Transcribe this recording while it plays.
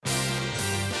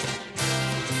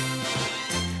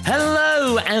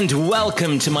Hello and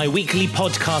welcome to my weekly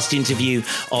podcast interview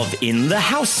of In the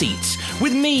House Seats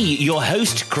with me, your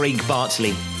host, Craig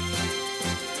Bartley.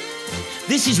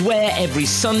 This is where every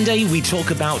Sunday we talk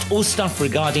about all stuff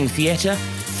regarding theatre,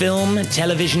 film,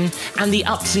 television, and the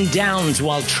ups and downs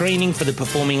while training for the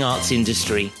performing arts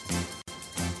industry.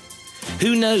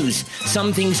 Who knows,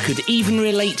 some things could even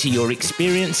relate to your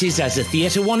experiences as a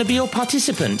theatre wannabe or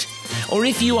participant. Or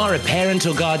if you are a parent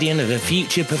or guardian of a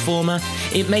future performer,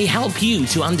 it may help you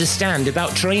to understand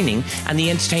about training and the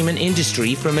entertainment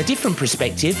industry from a different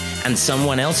perspective and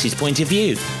someone else's point of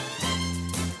view.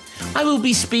 I will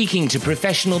be speaking to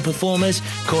professional performers,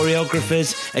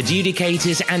 choreographers,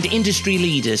 adjudicators and industry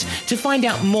leaders to find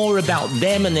out more about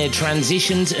them and their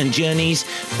transitions and journeys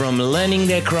from learning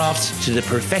their crafts to the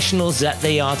professionals that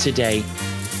they are today.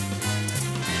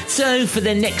 So for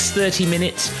the next 30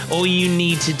 minutes, all you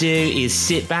need to do is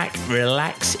sit back,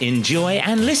 relax, enjoy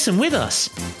and listen with us.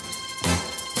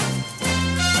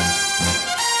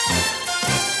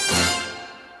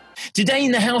 Today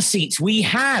in the house seats, we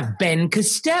have Ben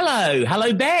Costello.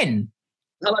 Hello, Ben.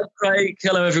 Hello, Craig.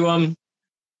 Hello, everyone.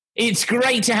 It's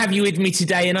great to have you with me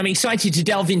today, and I'm excited to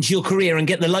delve into your career and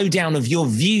get the lowdown of your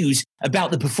views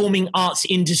about the performing arts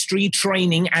industry,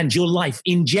 training, and your life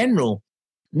in general.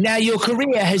 Now, your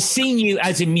career has seen you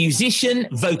as a musician,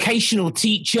 vocational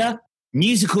teacher,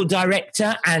 musical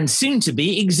director, and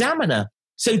soon-to-be examiner.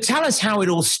 So tell us how it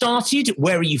all started,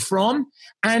 where are you from,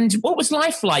 and what was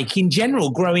life like in general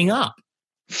growing up?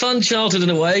 Fun childhood in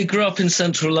a way. Grew up in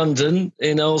central London,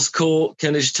 in Earls Court,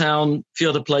 Kentish Town, a few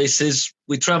other places.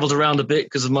 We travelled around a bit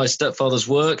because of my stepfather's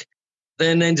work.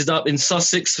 Then ended up in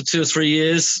Sussex for 2 or 3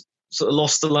 years, sort of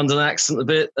lost the London accent a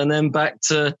bit, and then back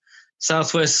to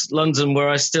southwest London where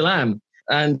I still am.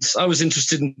 And I was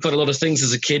interested in quite a lot of things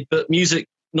as a kid, but music,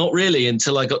 not really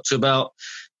until I got to about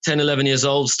 10, 11 years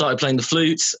old, started playing the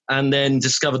flute and then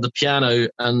discovered the piano.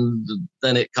 And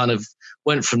then it kind of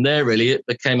went from there, really. It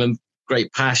became a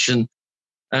great passion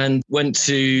and went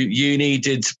to uni,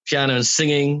 did piano and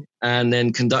singing and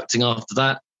then conducting after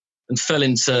that and fell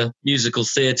into musical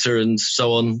theatre and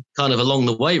so on kind of along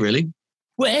the way, really.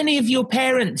 Were any of your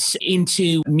parents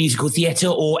into musical theatre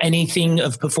or anything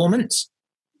of performance?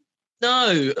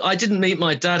 No, I didn't meet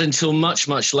my dad until much,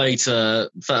 much later,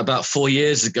 about 4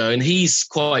 years ago. And he's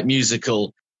quite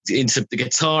musical, into the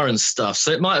guitar and stuff.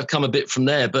 So it might have come a bit from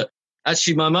there. But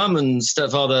actually, my mum and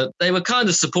stepfather, they were kind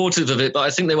of supportive of it. But I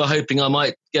think they were hoping I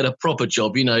might get a proper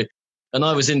job, you know. And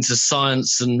I was into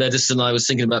science and medicine. I was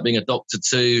thinking about being a doctor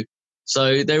too.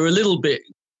 So they were a little bit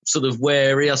sort of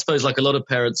wary, I suppose, like a lot of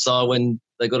parents are when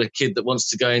they got a kid that wants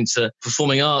to go into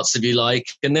performing arts, if you like.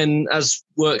 And then as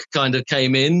work kind of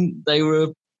came in, they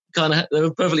were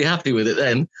perfectly happy with it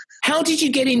then. How did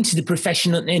you get into the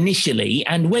profession initially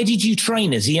and where did you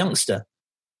train as a youngster?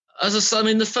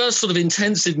 The first sort of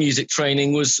intensive music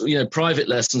training was, private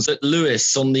lessons at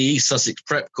Lewis on the East Sussex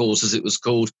Prep course, as it was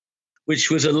called, which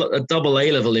was a double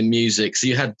A-level in music. So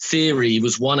you had theory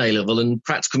was one A-level and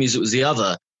practical music was the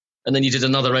other. And then you did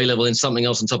another A-level in something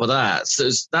else on top of that. So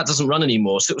that doesn't run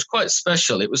anymore. So it was quite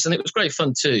special. It was great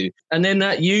fun too. And then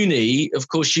at uni, of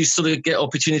course, you sort of get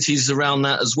opportunities around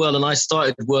that as well. And I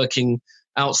started working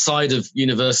outside of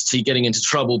university, getting into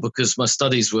trouble because my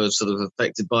studies were sort of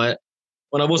affected by it.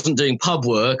 When I wasn't doing pub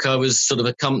work, I was sort of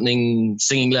accompanying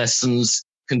singing lessons,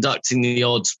 conducting the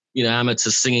odd, amateur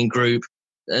singing group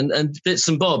and bits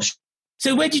and bobs.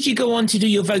 So where did you go on to do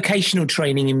your vocational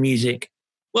training in music?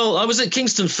 Well, I was at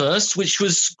Kingston first, which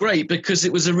was great because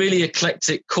it was a really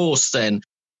eclectic course then.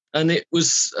 And it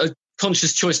was a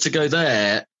conscious choice to go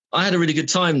there. I had a really good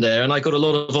time there and I got a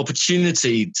lot of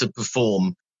opportunity to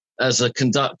perform as a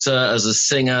conductor, as a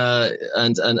singer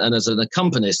and as an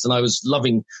accompanist. And I was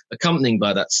loving accompanying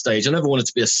by that stage. I never wanted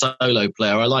to be a solo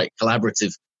player. I like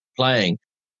collaborative playing.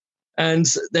 And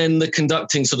then the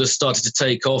conducting sort of started to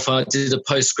take off. I did a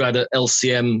postgrad at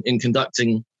LCM in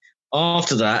conducting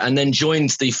after that, and then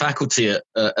joined the faculty at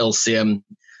LCM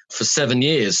for 7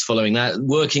 years following that,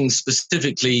 working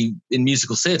specifically in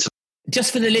musical theatre.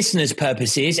 Just for the listeners'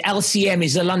 purposes, LCM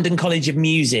is the London College of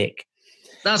Music.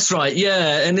 That's right,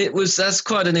 yeah. And that's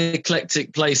quite an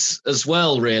eclectic place as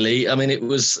well, really. I mean, it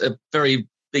was a very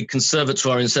big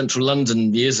conservatoire in central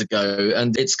London years ago,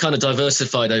 and it's kind of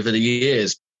diversified over the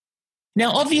years.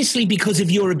 Now, obviously, because of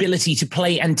your ability to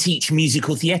play and teach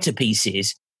musical theatre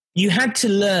pieces, you had to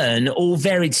learn all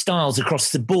varied styles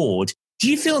across the board.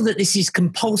 Do you feel that this is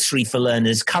compulsory for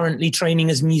learners currently training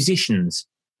as musicians?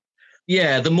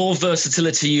 Yeah, the more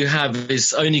versatility you have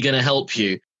is only going to help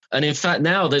you. And in fact,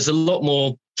 now there's a lot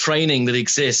more training that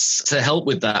exists to help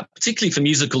with that, particularly for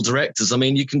musical directors. I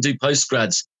mean, you can do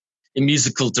postgrads in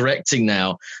musical directing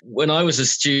now. When I was a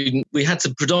student, we had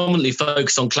to predominantly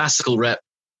focus on classical rep.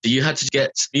 You had to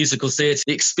get musical theatre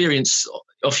experience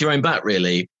off your own bat,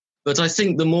 really. But I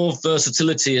think the more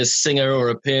versatility a singer or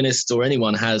a pianist or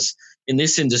anyone has in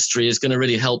this industry is going to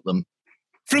really help them.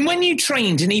 From when you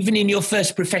trained and even in your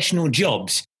first professional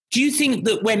jobs, do you think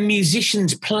that when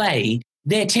musicians play,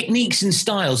 their techniques and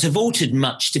styles have altered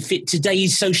much to fit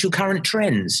today's social current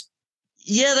trends?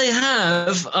 Yeah, they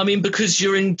have. I mean, because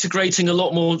you're integrating a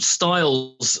lot more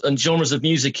styles and genres of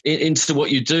music into what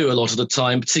you do a lot of the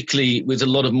time, particularly with a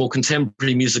lot of more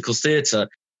contemporary musical theatre.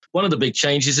 One of the big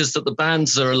changes is that the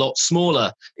bands are a lot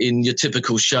smaller in your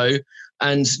typical show,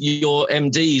 and your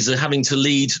MDs are having to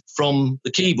lead from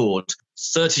the keyboard.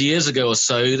 30 years ago or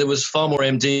so, there was far more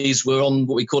MDs were on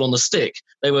what we call on the stick.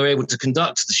 They were able to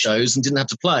conduct the shows and didn't have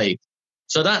to play.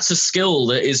 So that's a skill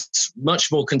that is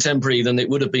much more contemporary than it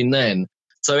would have been then.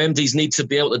 So MDs need to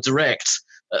be able to direct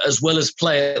as well as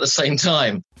play at the same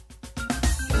time.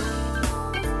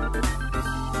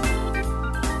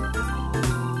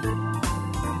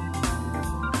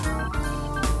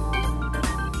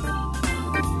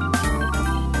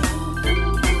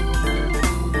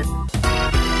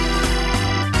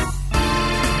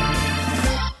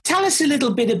 Tell us a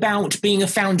little bit about being a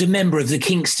founder member of the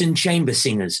Kingston Chamber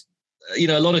Singers. You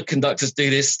know, a lot of conductors do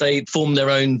this. They form their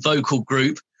own vocal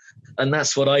group. And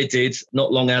that's what I did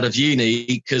not long out of uni,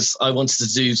 because I wanted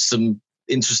to do some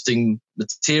interesting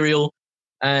material.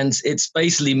 And it's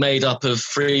basically made up of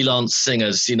freelance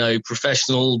singers, you know,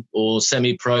 professional or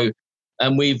semi-pro.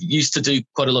 And we've used to do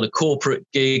quite a lot of corporate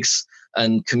gigs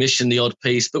and commission the odd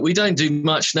piece. But we don't do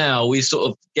much now. We sort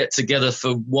of get together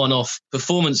for one-off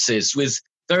performances with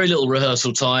very little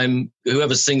rehearsal time.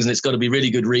 Whoever sings, and it's got to be really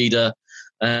good reader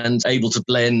and able to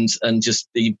blend and just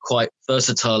be quite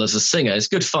versatile as a singer. It's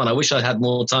good fun. I wish I had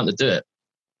more time to do it.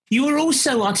 You are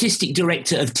also artistic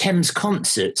director of Thames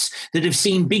Concerts that have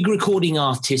seen big recording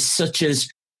artists such as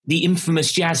the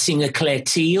infamous jazz singer Claire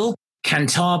Teal,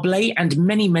 Cantabile, and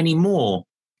many, many more.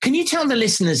 Can you tell the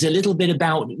listeners a little bit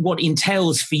about what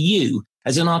entails for you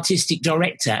as an artistic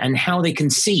director and how they can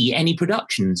see any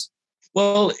productions?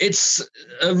 Well, it's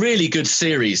a really good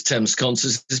series, Thames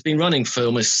Concerts. It's been running for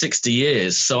almost 60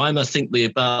 years. So I'm, I think,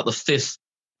 about the fifth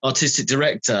artistic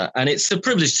director, and it's a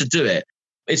privilege to do it.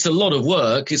 It's a lot of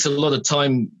work. It's a lot of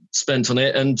time spent on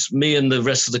it. And me and the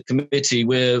rest of the committee,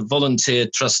 we're volunteer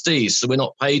trustees, so we're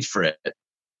not paid for it.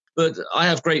 But I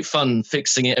have great fun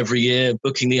fixing it every year,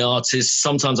 booking the artists.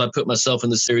 Sometimes I put myself in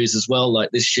the series as well,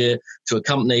 like this year, to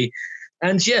accompany.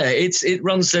 And yeah, it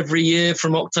runs every year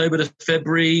from October to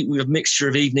February. We have a mixture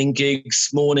of evening gigs,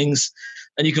 mornings,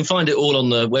 and you can find it all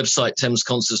on the website,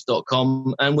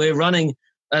 thamesconcerts.com. And we're running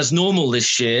as normal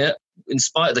this year, in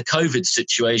spite of the COVID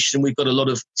situation. We've got a lot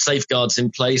of safeguards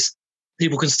in place.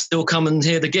 People can still come and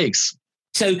hear the gigs.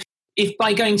 So if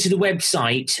by going to the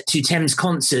website to Thames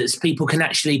Concerts, people can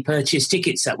actually purchase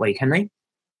tickets that way, can they?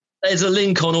 There's a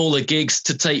link on all the gigs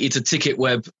to take you to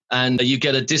TicketWeb, and you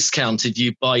get a discount if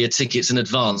you buy your tickets in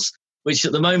advance, which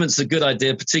at the moment is a good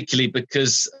idea, particularly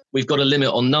because we've got a limit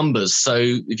on numbers. So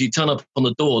if you turn up on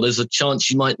the door, there's a chance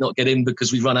you might not get in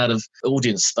because we've run out of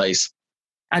audience space.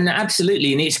 And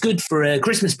absolutely. And it's good for a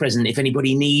Christmas present if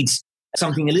anybody needs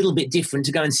something a little bit different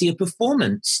to go and see a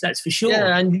performance. That's for sure.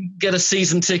 Yeah, and you get a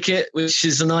season ticket, which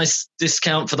is a nice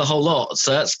discount for the whole lot.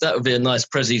 So that would be a nice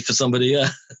present for somebody, yeah.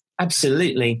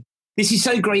 Absolutely. This is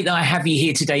so great that I have you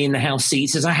here today in the house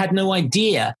seats, as I had no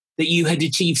idea that you had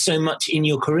achieved so much in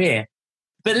your career.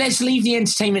 But let's leave the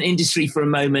entertainment industry for a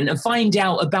moment and find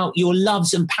out about your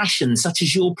loves and passions, such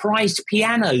as your prized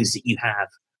pianos that you have.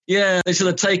 Yeah, they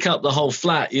sort of take up the whole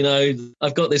flat. You know,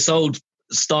 I've got this old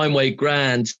Steinway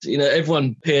Grand. You know,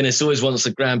 everyone pianist always wants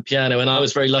a grand piano, and I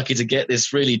was very lucky to get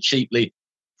this really cheaply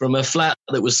from a flat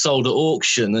that was sold at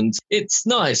auction. And it's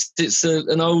nice. It's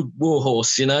an old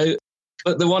warhorse, you know.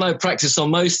 But the one I practice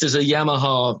on most is a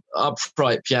Yamaha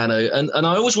upright piano. And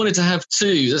I always wanted to have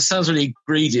two. That sounds really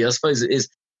greedy. I suppose it is,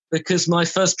 because my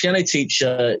first piano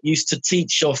teacher used to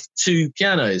teach off two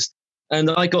pianos. And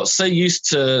I got so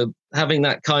used to having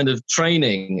that kind of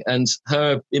training and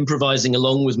her improvising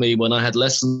along with me when I had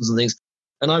lessons and things.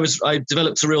 And I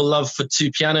developed a real love for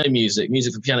two piano music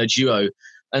for piano duo.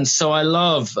 And so I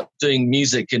love doing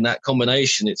music in that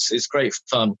combination. It's great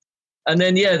fun. And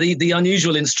then, yeah, the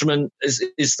unusual instrument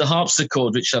is the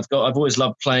harpsichord, which I've got. I've always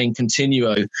loved playing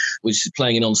continuo, which is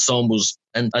playing in ensembles.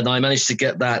 And I managed to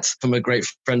get that from a great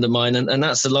friend of mine. And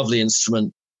that's a lovely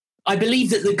instrument. I believe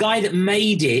that the guy that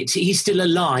made it, he's still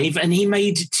alive, and he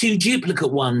made two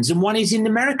duplicate ones, and one is in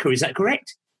America. Is that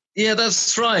correct? Yeah,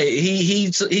 that's right.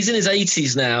 He's in his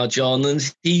 80s now, John,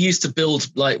 and he used to build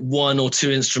like one or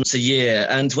two instruments a year.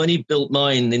 And when he built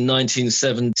mine in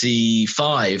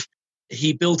 1975,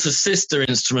 he built a sister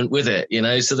instrument with it,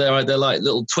 so they're like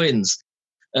little twins.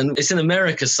 And it's in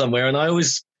America somewhere. And I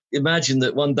always imagine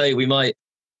that one day we might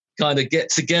kind of get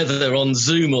together on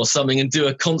Zoom or something and do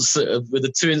a concert with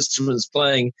the two instruments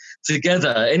playing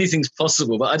together. Anything's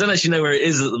possible, but I don't actually know where it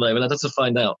is at the moment. I'd have to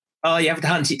find out. Oh, you have to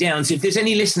hunt it down. So if there's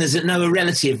any listeners that know a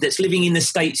relative that's living in the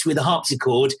States with a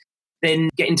harpsichord,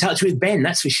 then get in touch with Ben,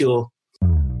 that's for sure.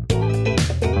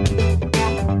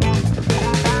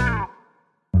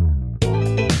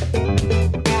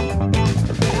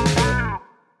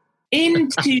 In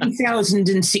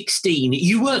 2016,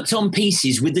 you worked on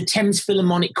pieces with the Thames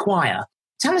Philharmonic Choir.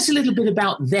 Tell us a little bit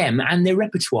about them and their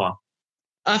repertoire.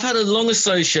 I've had a long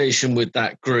association with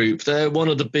that group. They're one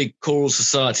of the big choral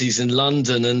societies in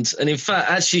London. And in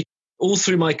fact, actually, all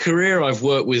through my career, I've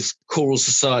worked with choral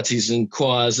societies and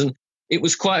choirs. And it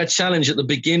was quite a challenge at the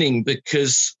beginning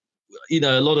because,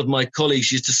 a lot of my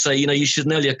colleagues used to say, you should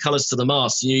nail your colours to the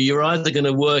mast. You're either going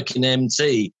to work in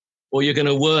MT or you're going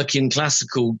to work in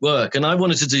classical work. And I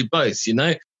wanted to do both,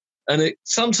 and it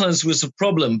sometimes was a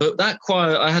problem. But that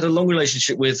choir I had a long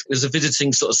relationship with as a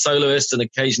visiting sort of soloist and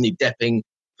occasionally depping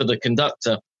for the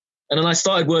conductor. And then I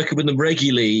started working with them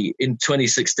regularly in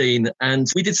 2016. And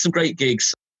we did some great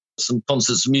gigs, some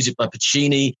concerts, music by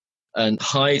Puccini and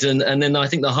Haydn. And then I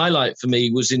think the highlight for me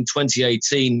was in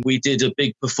 2018, we did a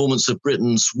big performance of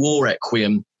Britain's War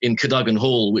Requiem in Cadogan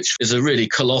Hall, which is a really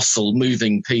colossal,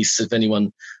 moving piece. If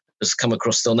anyone has come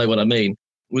across, they'll know what I mean,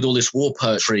 with all this war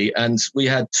poetry. And we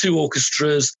had two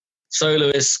orchestras,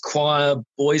 soloists, choir,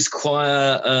 boys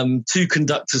choir, two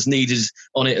conductors needed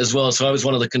on it as well. So I was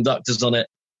one of the conductors on it.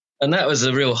 And that was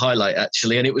a real highlight,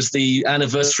 actually. And it was the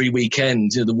anniversary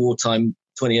weekend, the wartime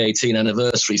 2018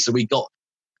 anniversary. So we got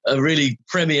a really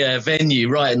premier venue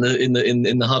right in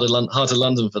the heart of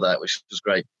London for that, which was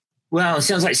great. Wow, it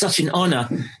sounds like such an honour,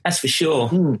 that's for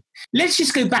sure. Let's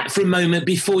just go back for a moment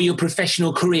before your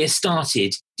professional career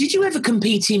started. Did you ever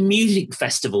compete in music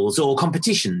festivals or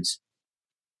competitions?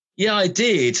 Yeah, I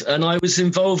did. And I was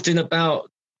involved in about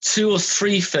 2 or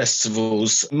 3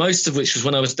 festivals, most of which was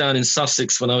when I was down in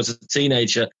Sussex when I was a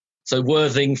teenager. So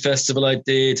Worthing Festival I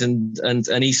did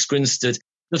and East Grinstead.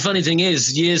 The funny thing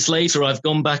is, years later, I've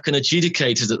gone back and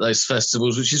adjudicated at those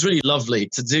festivals, which is really lovely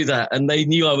to do that. And they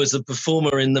knew I was a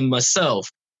performer in them myself.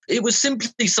 It was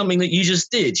simply something that you just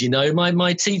did,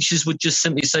 My teachers would just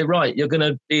simply say, right, you're going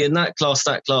to be in that class,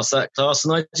 that class, that class.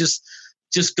 And I just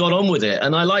got on with it.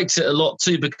 And I liked it a lot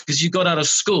too, because you got out of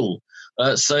school.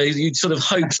 So you'd sort of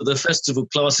hope that the festival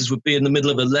classes would be in the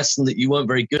middle of a lesson that you weren't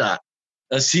very good at.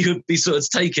 So you'd be sort of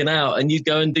taken out and you'd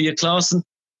go and do your class. And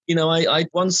I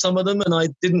won some of them and I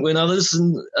didn't win others.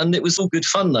 And it was all good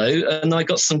fun, though. And I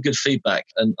got some good feedback.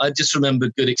 And I just remember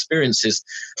good experiences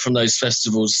from those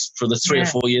festivals for the 3 or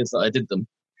 4 years that I did them.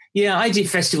 Yeah, I did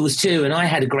festivals too, and I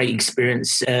had a great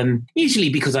experience, usually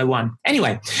because I won.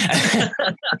 Anyway, for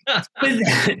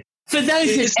those...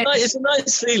 It's a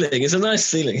nice feeling. It's a nice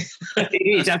feeling.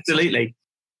 It is, absolutely.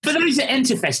 For those that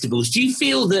enter festivals, do you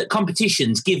feel that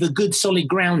competitions give a good solid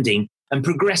grounding and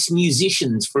progress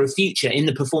musicians for a future in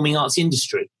the performing arts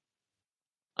industry?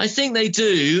 I think they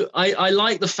do. I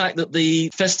like the fact that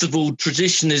the festival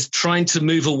tradition is trying to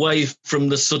move away from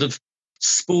the sort of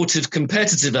sportive,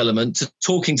 competitive element to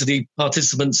talking to the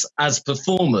participants as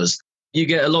performers. You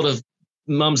get a lot of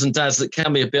mums and dads that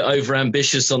can be a bit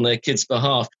overambitious on their kids'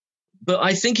 behalf. But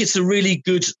I think it's a really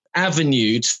good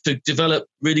avenue to develop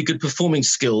really good performing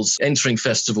skills entering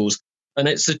festivals. And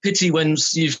it's a pity when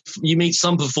you meet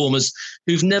some performers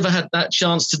who've never had that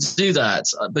chance to do that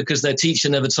because their teacher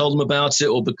never told them about it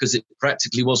or because it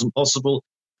practically wasn't possible.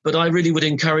 But I really would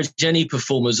encourage any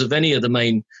performers of any of the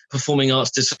main performing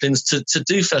arts disciplines to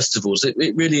do festivals. It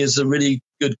really is a really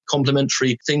good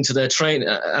complementary thing to their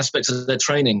aspects of their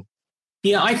training.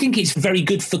 Yeah, I think it's very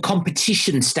good for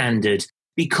competition standard.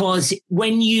 Because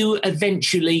when you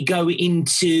eventually go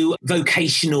into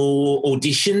vocational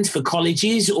auditions for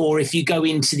colleges, or if you go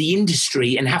into the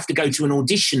industry and have to go to an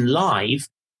audition live,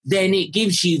 then it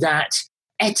gives you that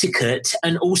etiquette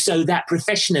and also that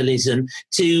professionalism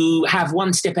to have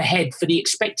one step ahead for the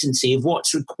expectancy of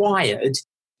what's required,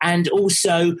 and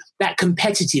also that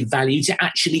competitive value to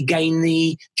actually gain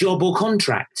the job or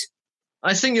contract.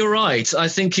 I think you're right. I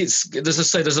think it's, as I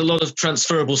say, there's a lot of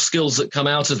transferable skills that come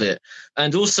out of it.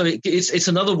 And also it's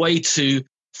another way to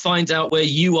find out where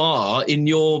you are in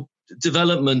your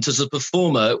development as a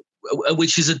performer,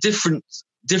 which is different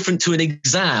to an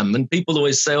exam. And people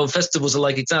always say, oh, festivals are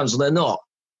like exams. Well, they're not.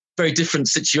 very different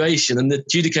situation, and the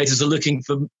adjudicators are looking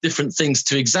for different things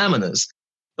to examiners.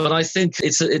 But I think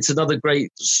it's another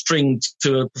great string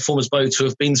to a performer's bow to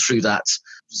have been through that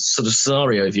sort of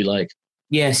scenario, if you like.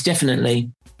 Yes,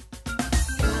 definitely.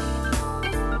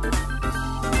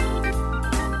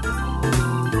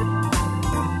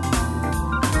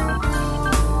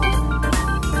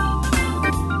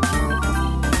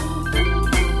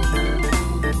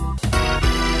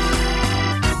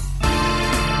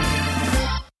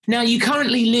 Now, you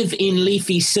currently live in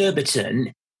Leafy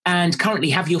Surbiton and currently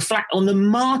have your flat on the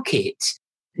market.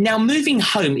 Now, moving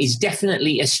home is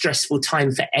definitely a stressful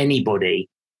time for anybody.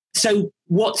 So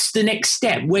what's the next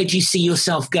step? Where do you see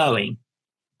yourself going?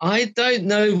 I don't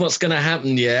know what's going to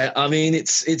happen yet. I mean,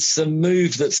 it's a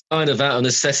move that's kind of out of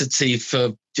necessity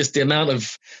for just the amount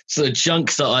of sort of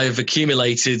junk that I've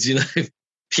accumulated, you know.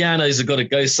 Pianos have got to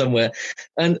go somewhere.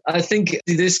 And I think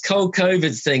this whole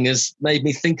COVID thing has made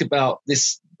me think about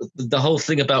the whole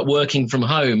thing about working from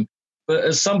home. But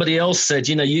as somebody else said,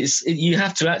 you know, you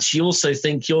have to actually also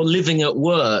think you're living at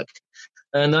work.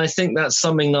 And I think that's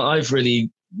something that I've really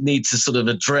need to sort of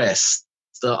address,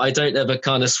 that I don't ever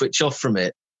kind of switch off from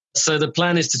it. So the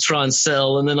plan is to try and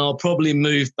sell, and then I'll probably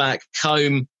move back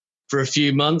home for a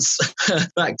few months,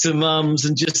 back to mum's,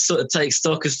 and just sort of take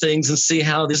stock of things and see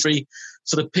how this really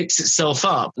sort of picks itself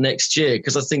up next year.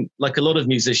 Because I think, like a lot of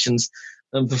musicians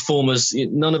and performers,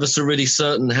 none of us are really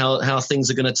certain how things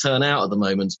are going to turn out at the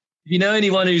moment. If you know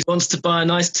anyone who wants to buy a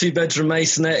nice 2-bedroom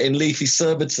masonette in Leafy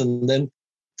Surbiton, then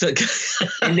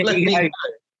and there you go.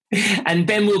 And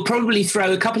Ben will probably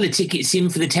throw a couple of tickets in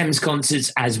for the Thames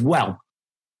concerts as well.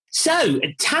 So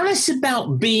tell us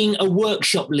about being a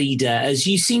workshop leader, as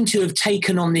you seem to have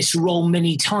taken on this role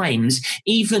many times,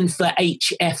 even for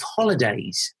HF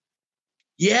holidays.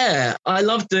 Yeah, I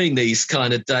love doing these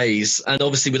kind of days. And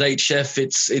obviously with HF,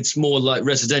 it's more like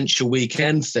residential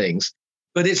weekend things.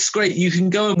 But it's great. You can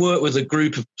go and work with a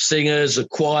group of singers, a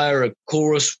choir, a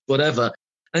chorus, whatever,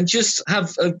 and just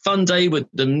have a fun day with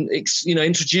them, you know,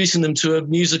 introducing them to a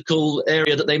musical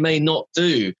area that they may not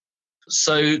do.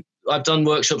 So I've done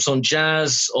workshops on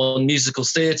jazz, on musical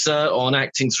theatre, on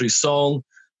acting through song,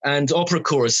 and opera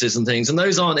choruses and things. And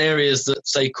those aren't areas that,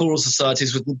 say, choral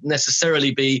societies would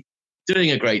necessarily be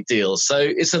doing a great deal. So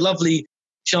it's a lovely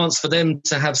chance for them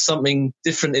to have something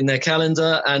different in their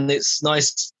calendar, and it's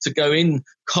nice to go in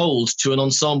cold to an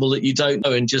ensemble that you don't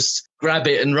know and just grab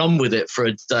it and run with it for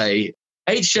a day.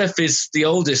 HF is the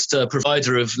oldest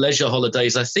provider of leisure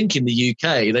holidays, I think, in the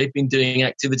UK. They've been doing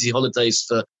activity holidays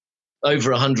for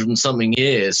over 100 and something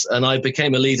years, and I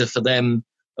became a leader for them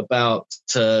about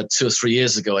 2 or 3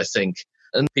 years ago, I think.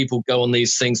 And people go on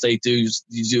these things. You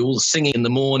do all the singing in the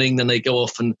morning, then they go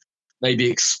off and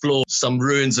maybe explore some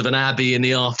ruins of an abbey in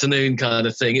the afternoon, kind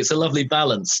of thing. It's a lovely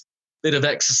balance. Bit of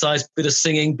exercise, bit of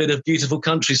singing, bit of beautiful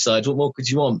countryside. What more could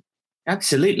you want?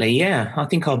 Absolutely, yeah. I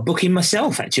think I'll book in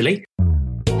myself, actually.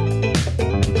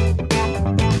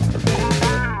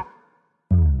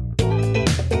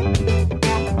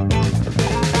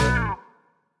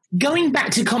 Going back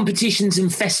to competitions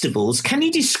and festivals, can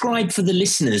you describe for the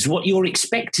listeners what your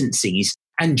expectancies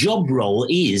and job role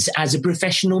is as a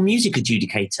professional music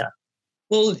adjudicator?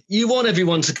 Well, you want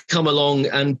everyone to come along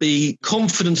and be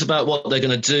confident about what they're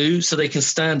going to do so they can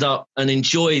stand up and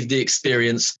enjoy the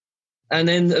experience. And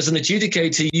then as an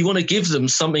adjudicator, you want to give them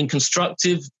something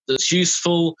constructive, that's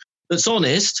useful, that's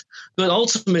honest, but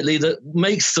ultimately that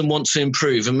makes them want to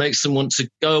improve and makes them want to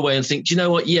go away and think, do you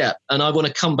know what? Yeah, and I want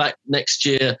to come back next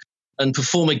year and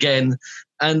perform again.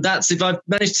 And that's, if I've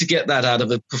managed to get that out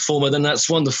of a performer, then that's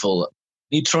wonderful.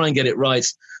 You try and get it right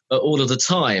all of the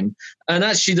time. And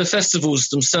actually the festivals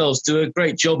themselves do a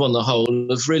great job on the whole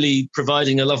of really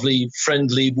providing a lovely,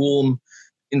 friendly, warm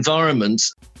environment.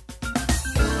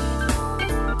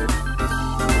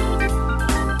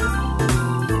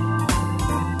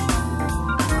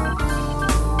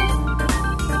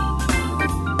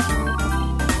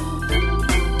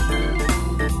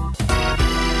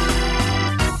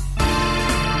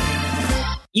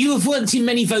 You have worked in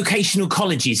many vocational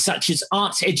colleges, such as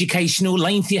Arts Educational,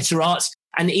 Lane Theatre Arts,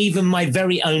 and even my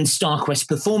very own StarQuest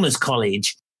Performers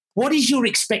College. What is your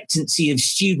expectancy of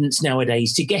students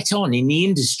nowadays to get on in the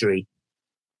industry?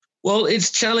 Well, it's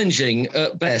challenging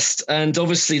at best. And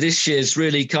obviously this year's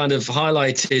really kind of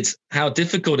highlighted how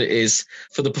difficult it is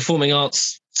for the performing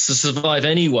arts to survive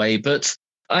anyway. But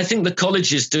I think the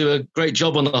colleges do a great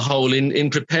job on the whole in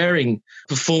preparing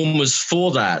performers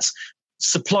for that.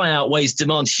 Supply outweighs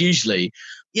demand hugely.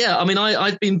 Yeah, I mean,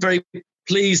 I've been very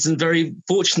pleased and very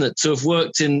fortunate to have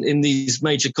worked in these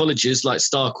major colleges like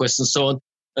StarQuest and so on,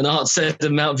 and Arts Ed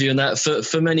and Mountview and that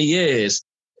for many years.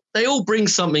 they all bring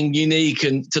something unique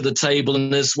to the table,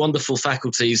 and there's wonderful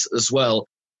faculties as well.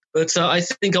 But I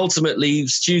think ultimately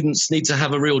students need to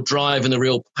have a real drive and a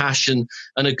real passion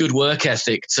and a good work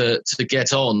ethic to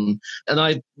get on. And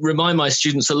I remind my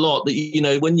students a lot that, you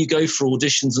know, when you go for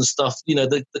auditions and stuff, you know,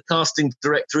 the casting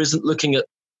director isn't looking at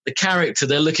the character.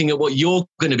 They're looking at what you're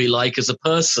going to be like as a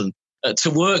person to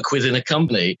work with in a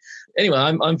company. Anyway,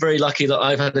 I'm very lucky that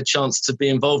I've had a chance to be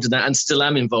involved in that and still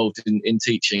am involved in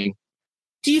teaching.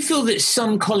 Do you feel that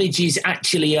some colleges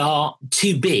actually are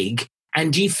too big?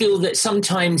 And do you feel that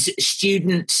sometimes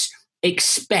students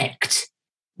expect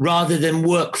rather than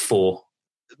work for?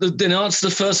 In answer to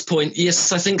the first point,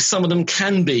 yes, I think some of them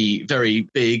can be very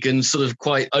big and sort of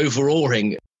quite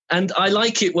overawing. And I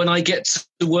like it when I get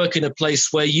to work in a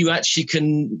place where you actually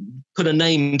can put a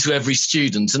name to every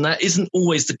student. And that isn't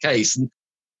always the case. And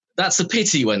that's a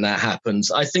pity when that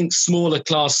happens. I think smaller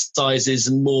class sizes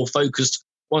and more focused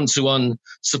one-to-one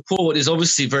support is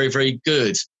obviously very, very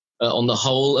good. On the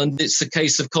whole, and it's a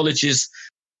case of colleges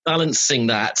balancing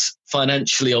that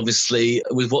financially, obviously,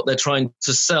 with what they're trying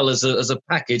to sell as a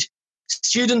package.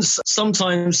 Students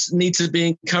sometimes need to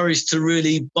be encouraged to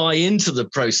really buy into the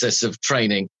process of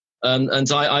training,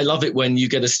 and I love it when you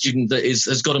get a student that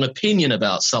has got an opinion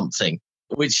about something,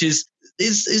 which is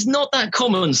not that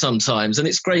common sometimes, and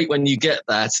it's great when you get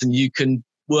that and you can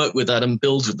work with that and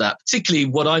build with that. Particularly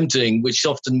what I'm doing, which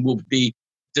often will be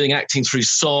doing acting through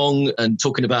song and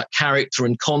talking about character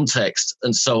and context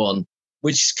and so on,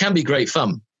 which can be great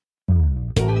fun.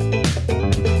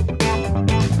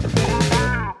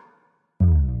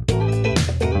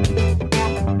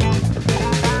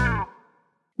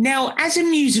 Now, as a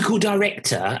musical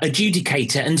director,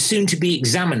 adjudicator, and soon-to-be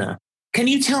examiner, can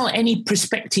you tell any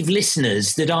prospective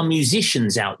listeners that are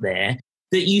musicians out there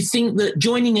that you think that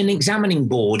joining an examining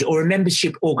board or a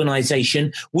membership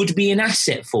organisation would be an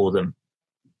asset for them?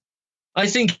 I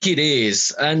think it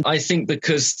is. And I think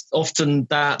because often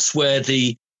that's where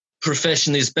the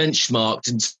profession is benchmarked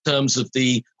in terms of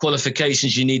the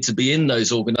qualifications you need to be in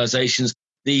those organizations,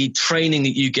 the training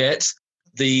that you get,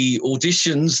 the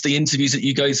auditions, the interviews that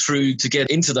you go through to get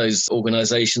into those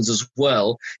organizations as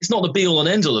well. It's not the be all and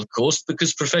end all, of course,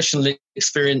 because professional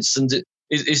experience and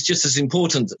is just as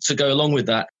important to go along with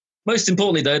that. Most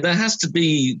importantly, though, there has to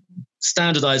be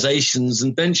standardizations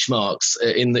and benchmarks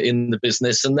in the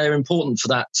business, and they're important for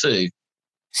that too.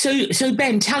 So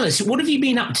Ben, tell us, what have you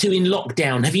been up to in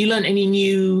lockdown? Have you learned any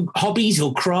new hobbies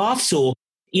or crafts? Or,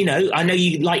 you know, I know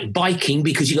you like biking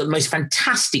because you've got the most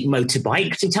fantastic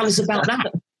motorbike. So tell us about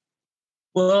that.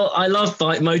 Well, I love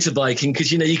motorbiking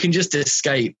because, you know, you can just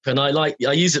escape. And I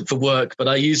use it for work, but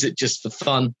I use it just for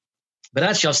fun. But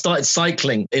actually, I've started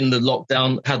cycling in the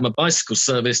lockdown, had my bicycle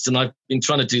serviced, and I've been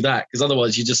trying to do that because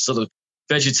otherwise you're just sort of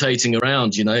vegetating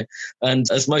around, you know. And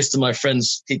as most of my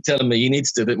friends keep telling me, you need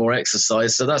to do a bit more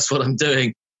exercise. So that's what I'm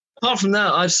doing. Apart from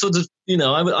that, I've sort of, you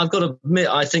know, I've got to admit,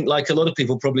 I think like a lot of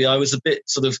people probably, I was a bit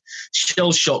sort of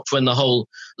shell-shocked when the whole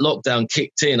lockdown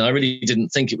kicked in. I really didn't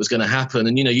think it was going to happen.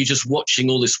 And, you know, you're just watching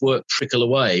all this work trickle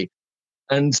away.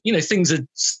 And, you know, things are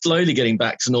slowly getting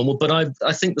back to normal. But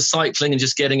I think the cycling and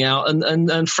just getting out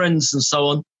and friends and so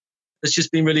on, it's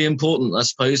just been really important, I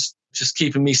suppose, just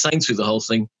keeping me sane through the whole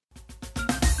thing.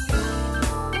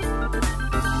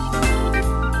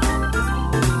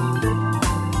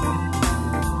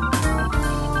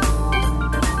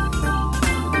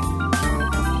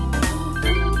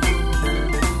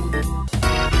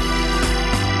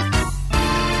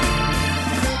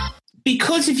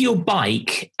 Because of your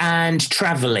bike and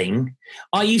travelling,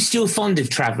 are you still fond of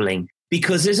travelling?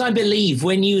 Because as I believe,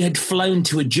 when you had flown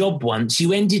to a job once,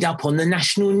 you ended up on the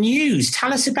national news.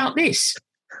 Tell us about this.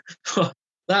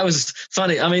 That was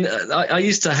funny. I mean, I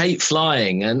used to hate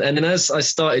flying. And as I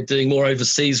started doing more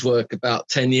overseas work about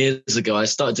 10 years ago, I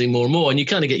started doing more and more, and you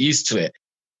kind of get used to it.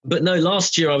 But no,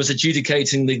 last year I was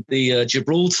adjudicating the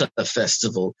Gibraltar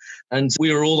Festival, and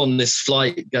we were all on this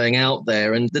flight going out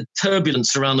there, and the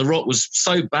turbulence around the rock was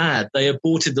so bad, they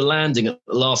aborted the landing at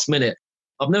the last minute.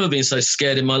 I've never been so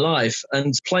scared in my life,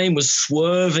 and the plane was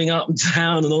swerving up and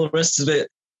down and all the rest of it.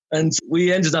 And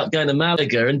we ended up going to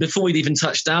Malaga, and before we'd even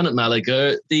touched down at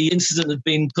Malaga, the incident had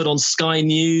been put on Sky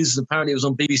News, and apparently it was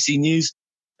on BBC News.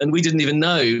 And we didn't even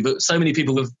know, but so many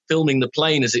people were filming the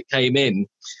plane as it came in.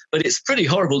 But it's pretty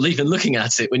horrible even looking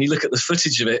at it when you look at the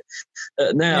footage of it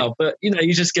now. Yeah. But, you know,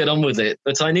 you just get on with it.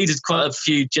 But I needed quite a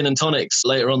few gin and tonics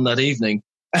later on that evening.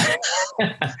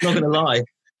 Not going to lie.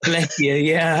 Bless you.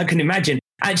 Yeah, I can imagine.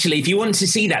 Actually, if you want to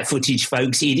see that footage,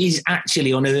 folks, it is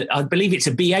actually on I believe it's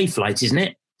a BA flight, isn't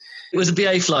it? It was a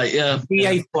BA flight, yeah.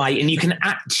 BA flight, and you can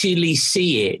actually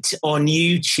see it on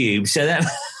YouTube. So that...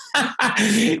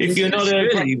 If you're not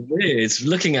really weird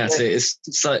looking at it,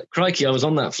 it's like, crikey, I was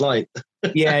on that flight.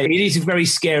 Yeah, it is a very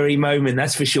scary moment,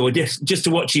 that's for sure, just to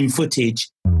watching footage.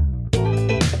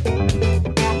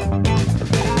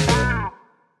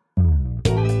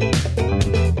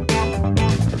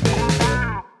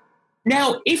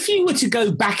 Now, if you were to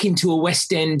go back into a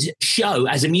West End show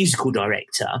as a musical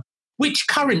director, which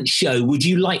current show would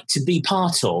you like to be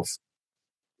part of?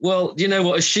 Well, you know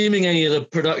what, assuming any of the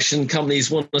production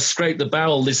companies want to scrape the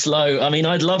barrel this low, I mean,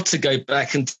 I'd love to go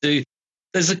back and do...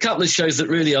 There's a couple of shows that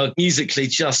really are musically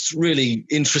just really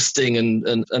interesting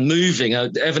and moving.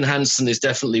 Evan Hansen is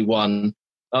definitely one.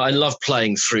 I love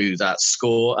playing through that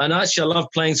score. And actually, I love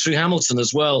playing through Hamilton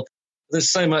as well. There's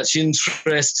so much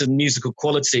interest and musical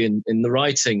quality in the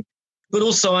writing. But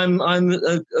also, I'm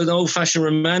an old-fashioned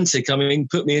romantic. I mean,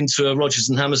 put me into a Rodgers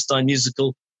and Hammerstein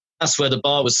musical. That's where the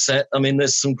bar was set. I mean,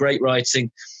 there's some great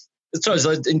writing. Sometimes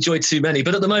I enjoy too many.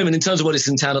 But at the moment, in terms of what is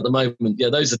in town at the moment, yeah,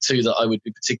 those are two that I would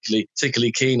be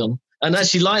particularly keen on. And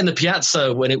actually, Light in the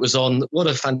Piazza, when it was on, what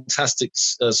a fantastic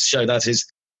show that is.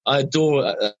 I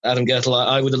adore Adam Gertel.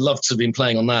 I would have loved to have been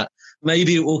playing on that.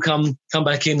 Maybe it will come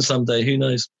back in someday. Who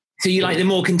knows? So you like the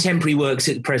more contemporary works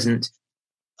at present?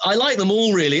 I like them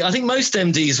all, really. I think most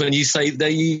MDs, when you say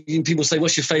people say,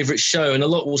 what's your favourite show? And a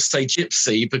lot will say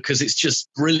Gypsy because it's just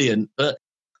brilliant. But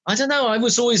I don't know. I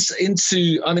was always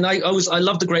into, I mean, I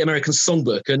loved The Great American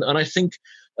Songbook. And I think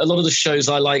a lot of the shows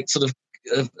I liked sort of,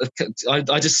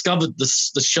 I discovered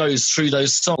the shows through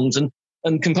those songs.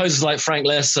 And composers like Frank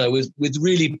Lesser with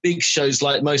really big shows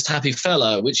like Most Happy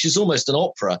Fella, which is almost an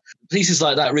opera. Pieces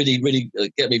like that really, really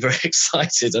get me very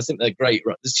excited. I think they're great.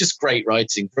 It's just great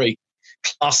writing, very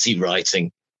classy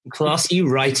writing. Classy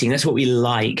writing, that's what we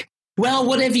like. Well,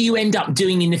 whatever you end up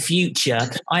doing in the future,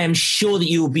 I am sure that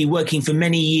you will be working for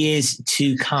many years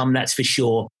to come, that's for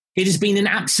sure. It has been an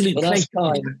absolute pleasure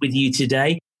with you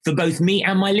today for both me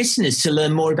and my listeners to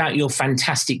learn more about your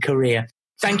fantastic career.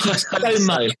 Thank you so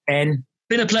much, Ben.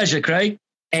 Been a pleasure, Craig.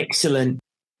 Excellent.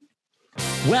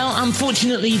 Well,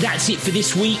 unfortunately, that's it for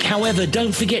this week. However,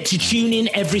 don't forget to tune in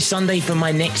every Sunday for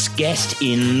my next guest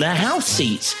in the house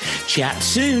seats. Chat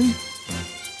soon.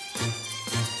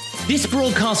 This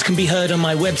broadcast can be heard on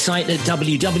my website at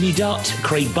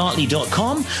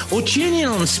www.craigbartley.com or tune in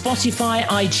on Spotify,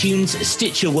 iTunes,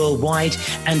 Stitcher Worldwide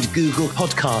and Google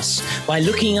Podcasts by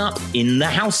looking up In the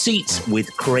House Seats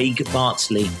with Craig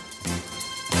Bartley.